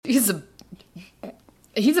He's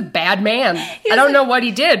a bad man. I don't know what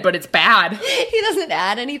he did, but it's bad. He doesn't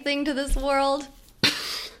add anything to this world.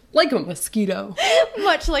 Like a mosquito.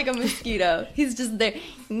 Much like a mosquito. He's just there.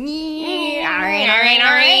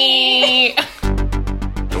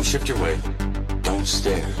 Don't shift your weight. Don't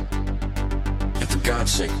stare. And for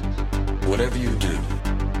God's sake, whatever you do,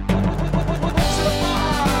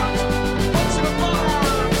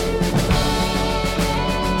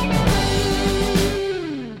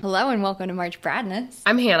 Hello and welcome to March Bradness.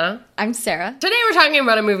 I'm Hannah. I'm Sarah. Today we're talking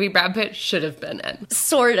about a movie Brad Pitt should have been in.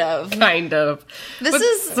 Sort of. Kind of. This with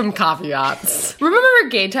is... some caveats. Remember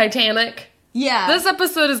Gay Titanic? Yeah. This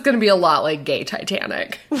episode is going to be a lot like Gay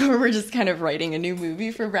Titanic. We're just kind of writing a new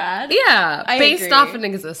movie for Brad. Yeah. I based agree. off an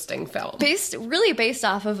existing film. Really based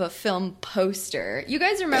off of a film poster. You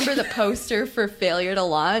guys remember the poster for Failure to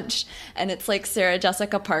Launch? And it's like Sarah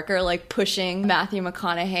Jessica Parker like pushing Matthew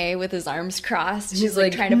McConaughey with his arms crossed. She's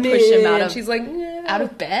like trying to push him She's like, out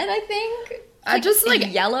of bed, I think. Just like a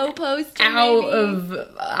yellow poster, out maybe?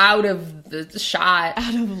 out of the shot,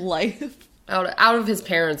 Out of life. out of his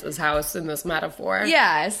parents' house in this metaphor.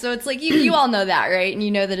 Yeah, so it's like, you all know that, right? And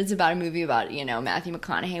you know that it's about a movie about, Matthew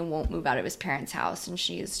McConaughey won't move out of his parents' house, and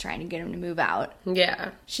she's trying to get him to move out. Yeah.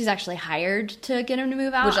 She's actually hired to get him to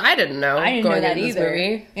move out. Which I didn't know. I didn't going know that into this either.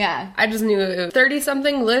 Movie. Yeah. I just knew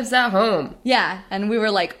 30-something lives at home. Yeah, and we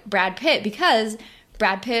were like, Brad Pitt, because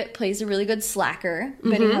Brad Pitt plays a really good slacker,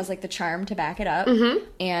 but he has like the charm to back it up,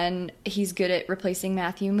 and he's good at replacing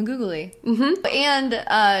Matthew McGoogly.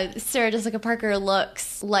 And Sarah Jessica Parker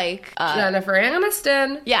looks like Jennifer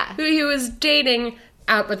Aniston. Yeah. Who he was dating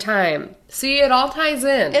at the time. See, it all ties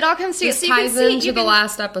in. It all comes together. This ties into the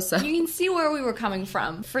last episode. You can see where we were coming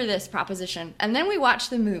from for this proposition. And then we watched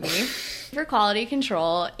the movie for quality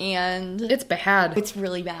control, and It's bad. it's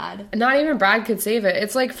really bad. Not even Brad could save it.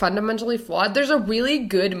 It's like fundamentally flawed. There's a really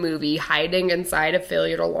good movie hiding inside of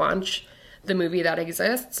Failure to Launch, the movie that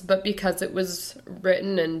exists, but because it was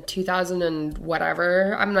written in 2000 and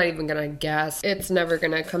whatever, I'm not even gonna guess. It's never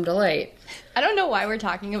gonna come to light. I don't know why we're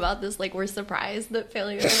talking about this like we're surprised that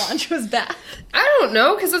Failure to Launch was bad. I don't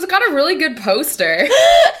know, because it's got a really good poster.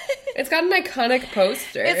 It's got an iconic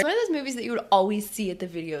poster. It's one of those movies that you would always see at the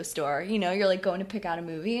video store. You're like going to pick out a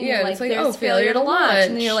movie, and Yeah, you're like, it's like, there's oh, Failure to Launch.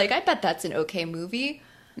 And then you're like, I bet that's an okay movie.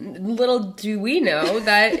 Little do we know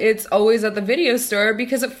that it's always at the video store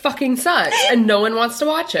because it fucking sucks and no one wants to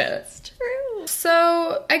watch it. It's true.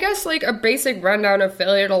 So, I guess like a basic rundown of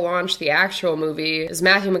Failure to Launch, the actual movie, is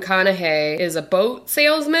Matthew McConaughey is a boat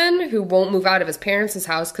salesman who won't move out of his parents'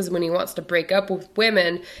 house because when he wants to break up with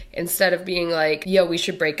women, instead of being like, yo, we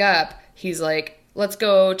should break up, he's like, let's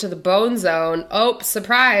go to the Bone Zone. Oh,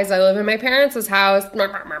 surprise, I live in my parents' house.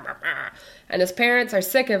 And his parents are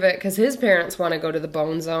sick of it because his parents want to go to the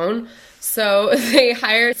Bone Zone. So they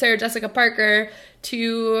hire Sarah Jessica Parker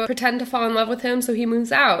to pretend to fall in love with him so he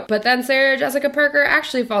moves out. But then Sarah Jessica Parker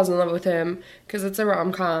actually falls in love with him because it's a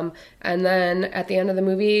rom-com. And then at the end of the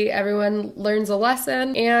movie, everyone learns a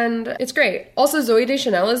lesson and it's great. Also, Zooey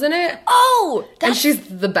Deschanel is in it. Oh! And she's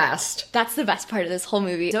the best. That's the best part of this whole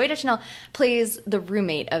movie. Zooey Deschanel plays the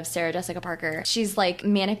roommate of Sarah Jessica Parker. She's like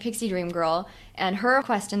manic pixie dream girl, and her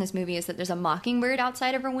quest in this movie is that there's a mockingbird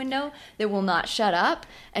outside of her window that will not shut up,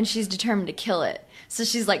 and she's determined to kill it. So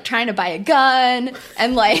she's like trying to buy a gun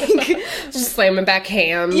and like Just slamming back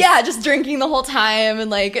hams. yeah, just drinking the whole time and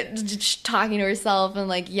like talking to herself and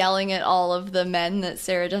like yelling at all of the men that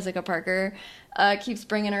Sarah Jessica Parker keeps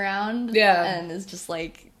bringing around. Yeah. And is just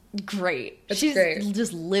like great. She's great.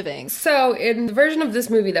 Just living. So, in the version of this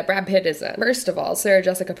movie that Brad Pitt is in, first of all, Sarah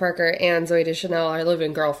Jessica Parker and Zooey Deschanel are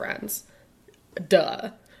living girlfriends.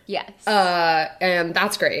 Duh. Yes. And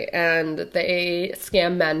that's great. And they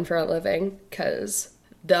scam men for a living, because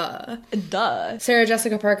duh. Duh. Sarah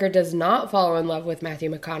Jessica Parker does not fall in love with Matthew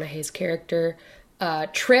McConaughey's character,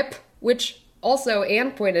 Trip, which also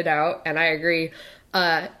Anne pointed out, and I agree,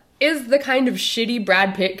 is the kind of shitty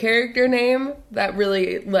Brad Pitt character name that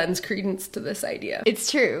really lends credence to this idea.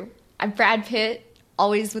 It's true. Brad Pitt,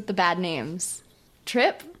 always with the bad names.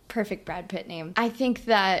 Trip? Perfect Brad Pitt name. I think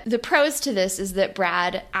that the pros to this is that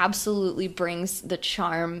Brad absolutely brings the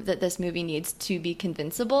charm that this movie needs to be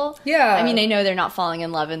convincible. Yeah. I mean, I know they're not falling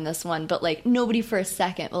in love in this one, but like nobody for a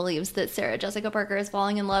second believes that Sarah Jessica Parker is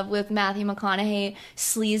falling in love with Matthew McConaughey,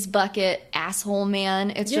 sleaze bucket, asshole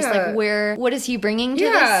man. It's just like, what is he bringing to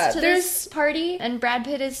this party? And Brad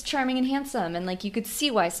Pitt is charming and handsome, and like you could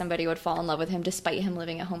see why somebody would fall in love with him despite him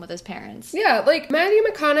living at home with his parents. Yeah, like Matthew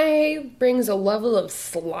McConaughey brings a level of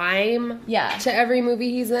slime Yeah. to every movie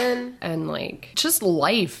he's in, and like just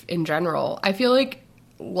life in general. I feel like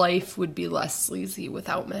life would be less sleazy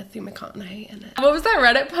without Matthew McConaughey in it. What was that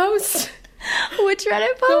Reddit post? Which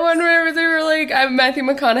Reddit post? The one where they were like, I'm Matthew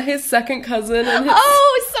McConaughey's second cousin. And somebody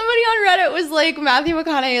on Reddit was like, Matthew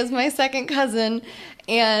McConaughey is my second cousin.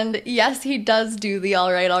 And yes, he does do the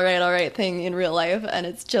all right thing in real life, and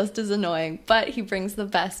it's just as annoying. But he brings the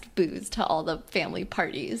best booze to all the family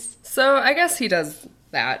parties. So I guess he does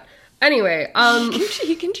that. Anyway,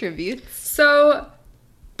 he contributes. So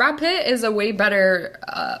Brad Pitt is a way better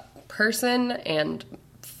person and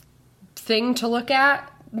thing to look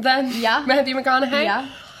at than Matthew McConaughey. Yeah.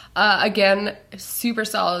 Again, super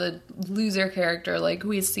solid loser character like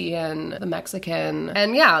we see in The Mexican.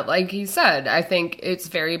 And yeah, like he said, I think it's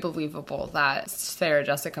very believable that Sarah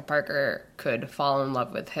Jessica Parker could fall in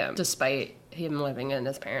love with him despite him living in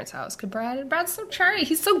his parents' house. Cause Brad's so charming.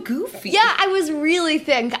 He's so goofy. Yeah, I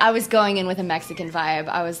was going in with a Mexican vibe.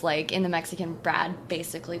 I was like, in The Mexican, Brad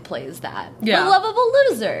basically plays that. Yeah. The lovable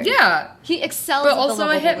loser. Yeah. He excels but at also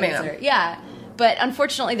the a lovable hitman. loser. Yeah. But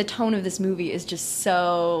unfortunately, the tone of this movie is just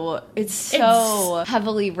so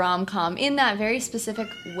heavily rom-com in that very specific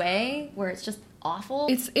way where it's just awful.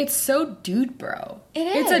 It's so dude bro. It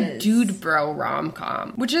is. It's a dude bro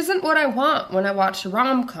rom-com, which isn't what I want when I watch a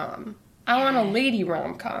rom-com. I want a lady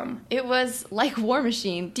rom-com. It was like War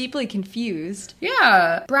Machine, deeply confused.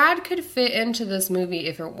 Yeah. Brad could fit into this movie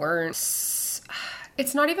if it weren't...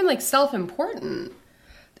 It's not even, like, self-important.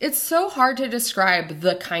 It's so hard to describe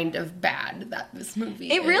the kind of bad that this movie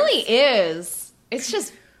is. It really is. It's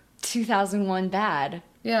just 2001 bad.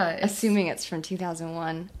 Yeah. Assuming it's from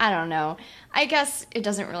 2001. I don't know. I guess it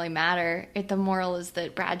doesn't really matter. The moral is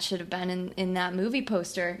that Brad should have been in that movie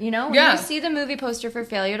poster. You know? When you see the movie poster for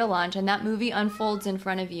Failure to Launch and that movie unfolds in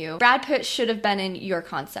front of you, Brad Pitt should have been in your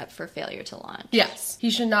concept for Failure to Launch. Yes. He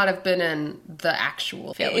should not have been in the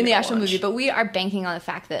actual Failure in the to actual Launch. movie. But we are banking on the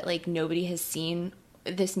fact that, like, nobody has seen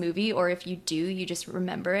this movie, or if you do, you just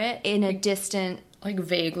remember it in a distant... Like,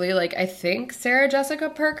 vaguely, like, I think Sarah Jessica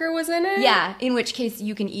Parker was in it? Yeah, in which case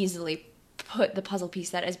you can easily put the puzzle piece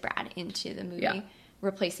that is Brad into the movie,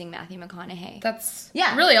 replacing Matthew McConaughey. That's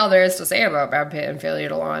really all there is to say about Brad Pitt and Failure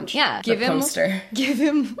to Launch. Yeah, Give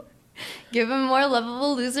him more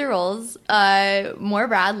lovable loser roles, more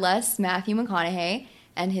Brad, less Matthew McConaughey,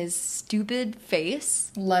 and his stupid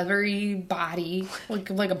face, leathery body, like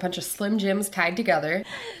a bunch of Slim Jims tied together,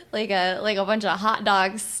 like a bunch of hot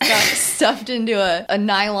dogs stuffed into a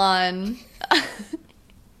nylon.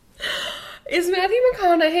 Is Matthew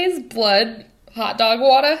McConaughey's blood hot dog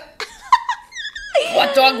water?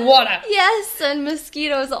 Hot dog water. Yes, and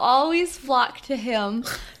mosquitoes always flock to him,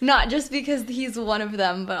 not just because he's one of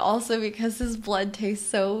them, but also because his blood tastes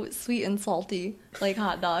so sweet and salty, like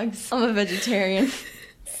hot dogs. I'm a vegetarian.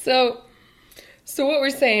 So what we're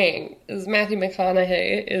saying is Matthew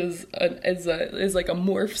McConaughey is like a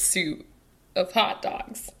morph suit of hot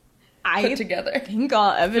dogs put together. I think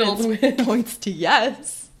all evidence points to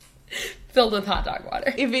yes. Filled with hot dog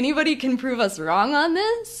water. If anybody can prove us wrong on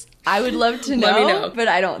this, I would love to know, Let me know. But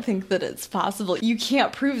I don't think that it's possible. You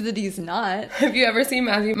can't prove that he's not. Have you ever seen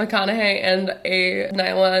Matthew McConaughey and a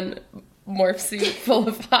nylon morph suit full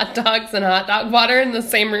of hot dogs and hot dog water in the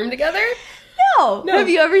same room together? No. Have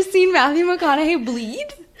you ever seen Matthew McConaughey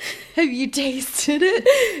bleed? Have you tasted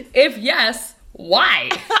it? If yes, why?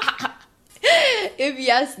 If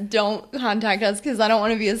yes, don't contact us because I don't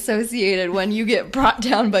want to be associated when you get brought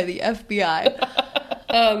down by the FBI.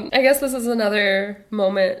 I guess this is another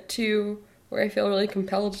moment too where I feel really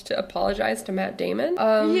compelled to apologize to Matt Damon.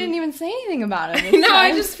 You didn't even say anything about him. No,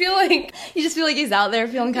 I just feel like he's out there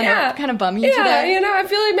feeling kind of bummy today. Yeah, you know, I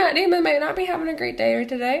feel like Matt Damon might not be having a great day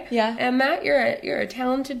today. Yeah. And Matt, you're a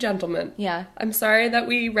talented gentleman. Yeah. I'm sorry that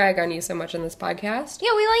we rag on you so much in this podcast.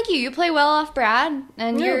 Yeah, we like you. You play well off Brad,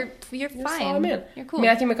 and you're You're fine. a solid man. You're cool.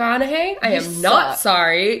 Matthew McConaughey, I am not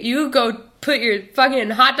sorry. You go put your fucking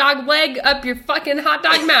hot dog leg up your fucking hot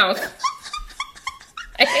dog mouth.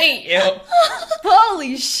 I hate you.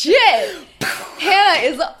 Holy shit! Hannah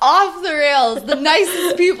is off the rails. The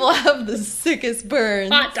nicest people have the sickest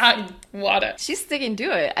burns. Hot dog water. She's sticking to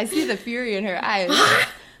it. I see the fury in her eyes.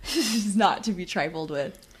 She's not to be trifled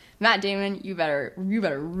with. Matt Damon, you better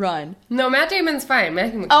run. No, Matt Damon's fine.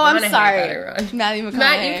 Matthew McConaughey Oh, I'm sorry. better run. Matthew McConaughey.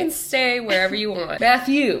 Matt, you can stay wherever you want.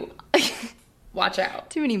 Matthew, watch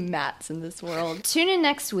out. Too many Matts in this world. Tune in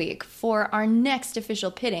next week for our next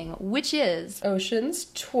official pitting, which is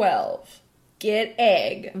Ocean's 12. Get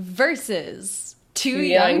egg. versus Too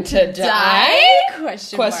Young Young to to Die? Die?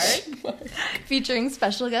 Question mark. Featuring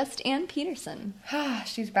special guest Ann Peterson.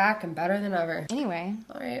 She's back and better than ever. Anyway,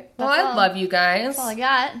 All right. Well, I love you guys. that's all I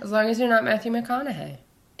got. As long as you're not Matthew McConaughey.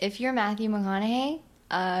 If you're Matthew McConaughey,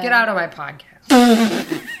 Get out of my podcast.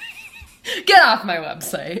 Get off my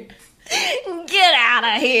website. Get out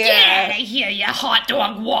of here. Get out of here, you hot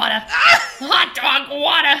dog water. Hot dog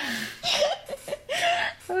water.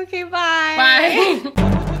 Okay, bye. Bye.